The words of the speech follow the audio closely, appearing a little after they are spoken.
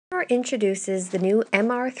Micronor introduces the new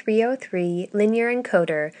MR303 Linear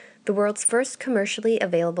Encoder, the world's first commercially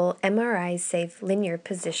available MRI Safe linear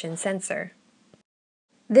position sensor.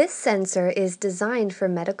 This sensor is designed for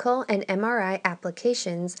medical and MRI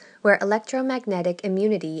applications where electromagnetic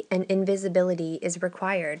immunity and invisibility is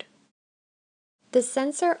required. The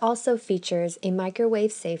sensor also features a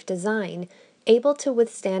microwave-safe design, able to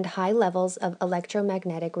withstand high levels of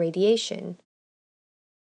electromagnetic radiation.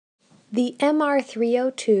 The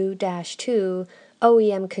MR302-2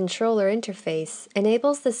 OEM Controller interface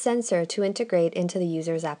enables the sensor to integrate into the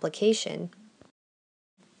user's application.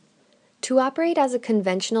 To operate as a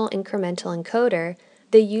conventional incremental encoder,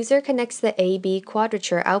 the user connects the A/B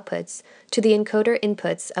quadrature outputs to the encoder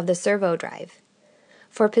inputs of the servo drive.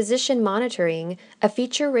 For position monitoring, a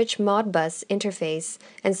feature-rich Modbus interface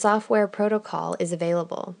and software protocol is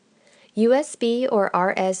available. USB or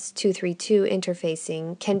RS-232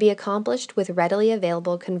 interfacing can be accomplished with readily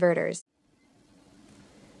available converters.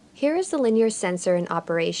 Here is the linear sensor in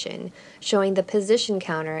operation, showing the position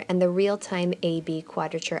counter and the real-time A/B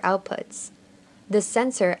quadrature outputs. The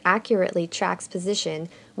sensor accurately tracks position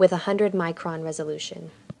with 100 micron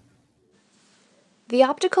resolution. The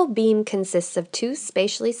optical beam consists of two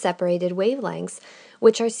spatially separated wavelengths,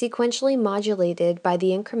 which are sequentially modulated by the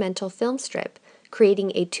incremental film strip,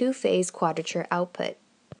 creating a two-phase quadrature output.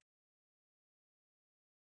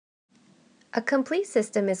 A complete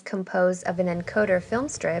system is composed of an encoder film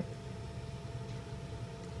strip,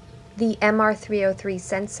 the MR303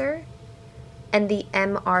 sensor, and the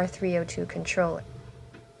MR302 controller.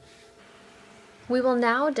 We will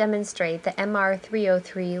now demonstrate the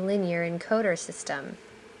MR303 Linear Encoder system.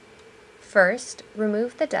 First,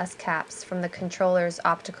 remove the dust caps from the controller's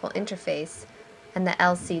optical interface and the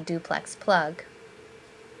LC duplex plug.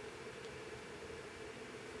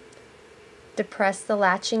 Depress the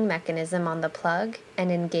latching mechanism on the plug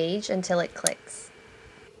and engage until it clicks.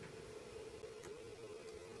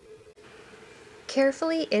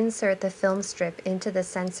 Carefully insert the film strip into the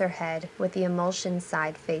sensor head with the emulsion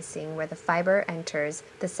side facing where the fiber enters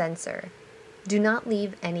the sensor. Do not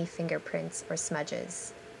leave any fingerprints or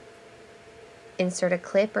smudges. Insert a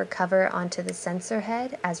clip or cover onto the sensor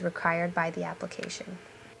head as required by the application.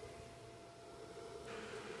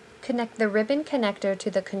 Connect the ribbon connector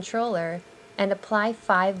to the controller and apply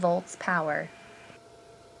 5 volts power.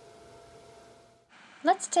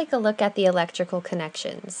 Let's take a look at the electrical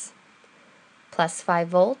connections. Plus 5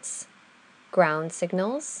 volts, ground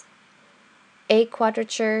signals, A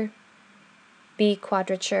quadrature, B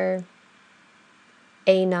quadrature,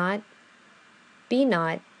 A0,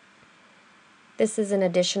 B0. This is an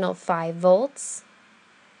additional 5 volts.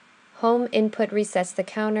 Home input resets the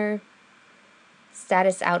counter,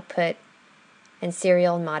 status output, and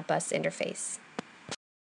serial Modbus interface.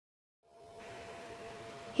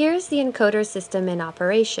 Here's the encoder system in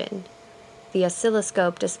operation. The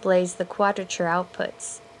oscilloscope displays the quadrature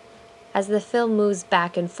outputs. As the film moves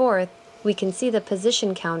back and forth, we can see the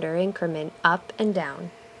position counter increment up and down.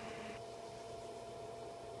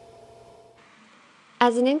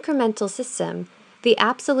 As an incremental system, the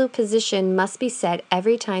absolute position must be set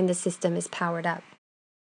every time the system is powered up.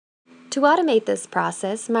 To automate this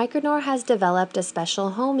process, Micronor has developed a special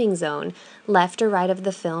homing zone left or right of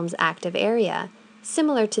the film's active area,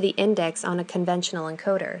 similar to the index on a conventional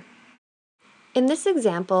encoder. In this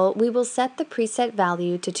example, we will set the preset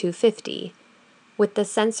value to 250. With the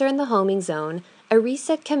sensor in the homing zone, a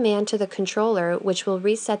reset command to the controller which will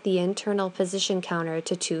reset the internal position counter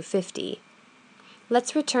to 250.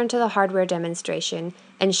 Let's return to the hardware demonstration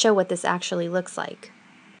and show what this actually looks like.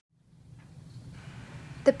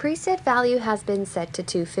 The preset value has been set to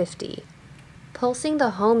 250. Pulsing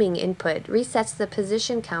the homing input resets the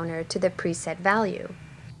position counter to the preset value.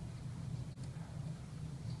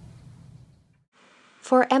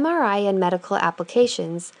 For MRI and medical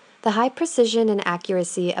applications, the high precision and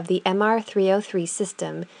accuracy of the MR303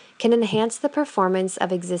 system can enhance the performance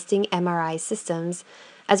of existing MRI systems,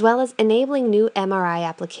 as well as enabling new MRI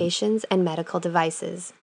applications and medical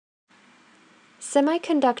devices.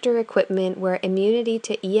 Semiconductor equipment where immunity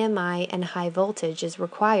to EMI and high voltage is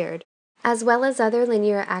required, as well as other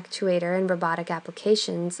linear actuator and robotic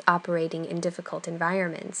applications operating in difficult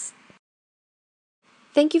environments.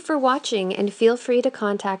 Thank you for watching, and feel free to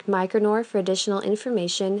contact Micronor for additional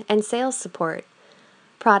information and sales support.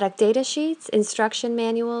 Product data sheets, instruction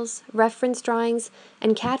manuals, reference drawings,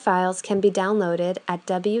 and CAD files can be downloaded at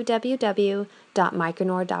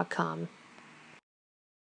www.micronor.com.